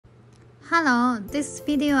Hello, this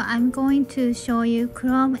video I'm going to show you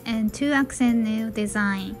chrome and 2 accent nail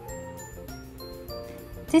design.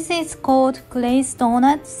 This is called glazed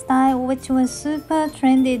donut style, which was super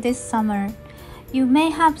trendy this summer. You may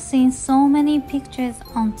have seen so many pictures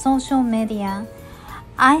on social media.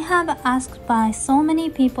 I have asked by so many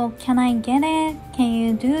people, can I get it? Can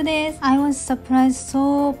you do this? I was surprised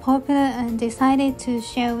so popular and decided to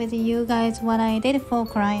share with you guys what I did for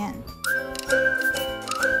client.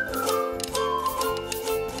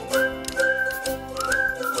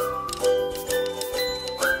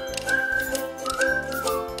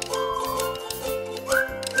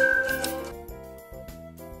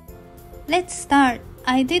 Let's start.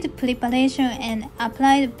 I did preparation and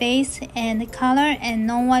applied base and color and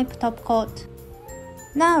non-wipe top coat.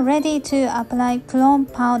 Now ready to apply chrome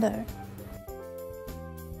powder.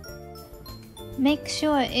 Make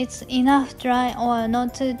sure it's enough dry or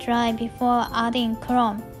not too dry before adding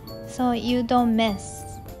chrome, so you don't mess.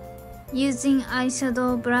 Using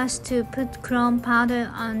eyeshadow brush to put chrome powder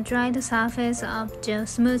on dried surface of gel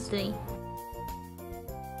smoothly.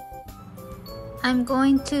 I'm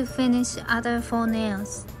going to finish other 4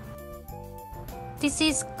 nails. This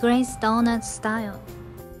is glazed donut style.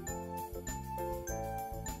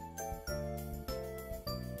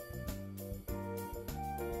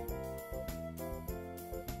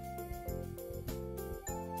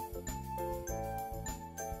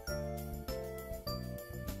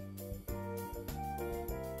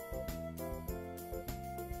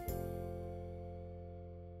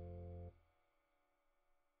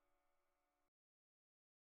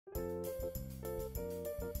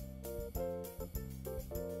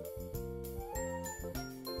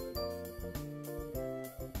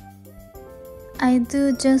 I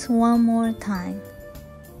do just one more time.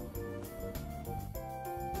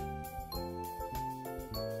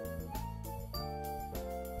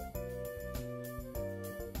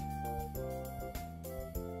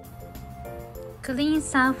 Clean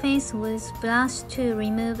surface with brush to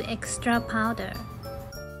remove extra powder.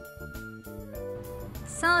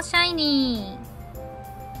 So shiny!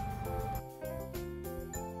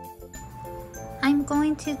 I'm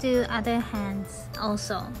going to do other hands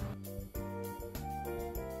also.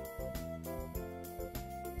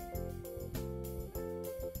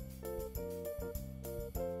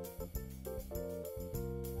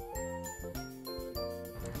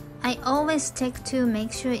 I always check to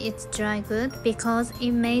make sure it's dry good because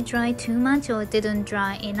it may dry too much or didn't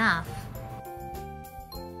dry enough.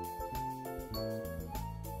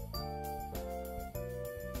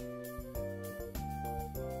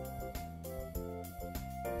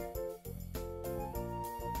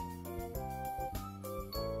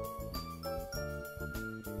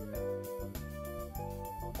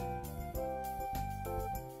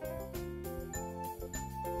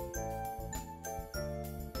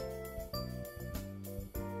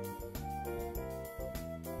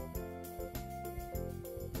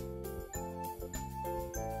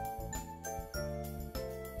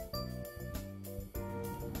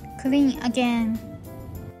 Clean again.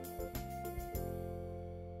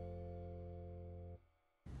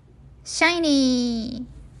 Shiny!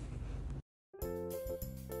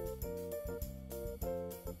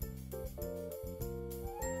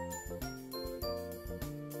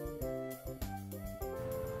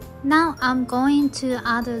 Now I'm going to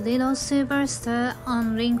add a little silver stir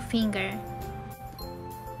on ring finger.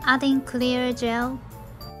 Adding clear gel.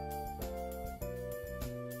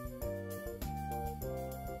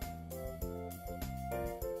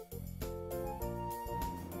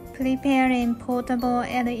 Preparing portable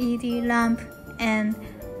LED lamp and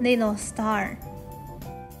little star.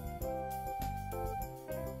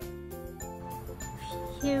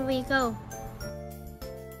 Here we go.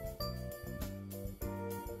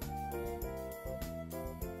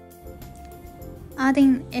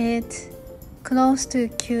 Adding it close to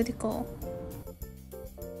cuticle.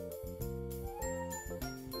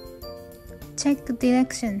 Check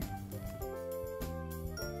direction.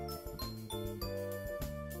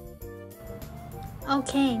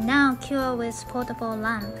 Okay, now cure with portable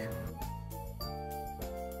lamp.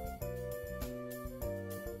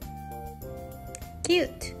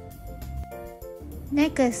 Cute!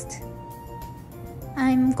 Next,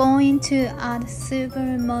 I'm going to add silver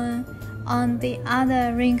moon on the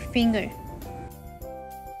other ring finger.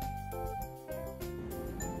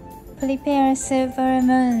 Prepare silver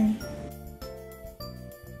moon.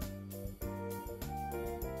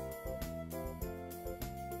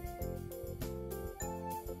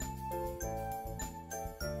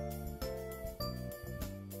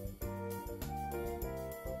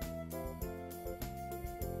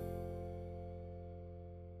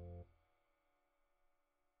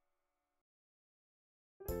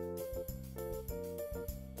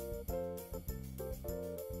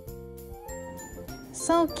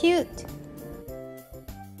 So cute!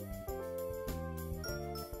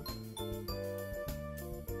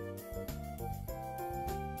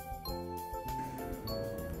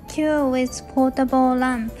 Cure with portable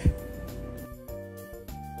lamp.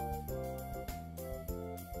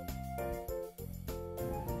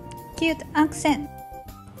 Cute accent.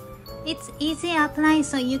 It's easy apply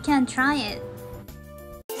so you can try it.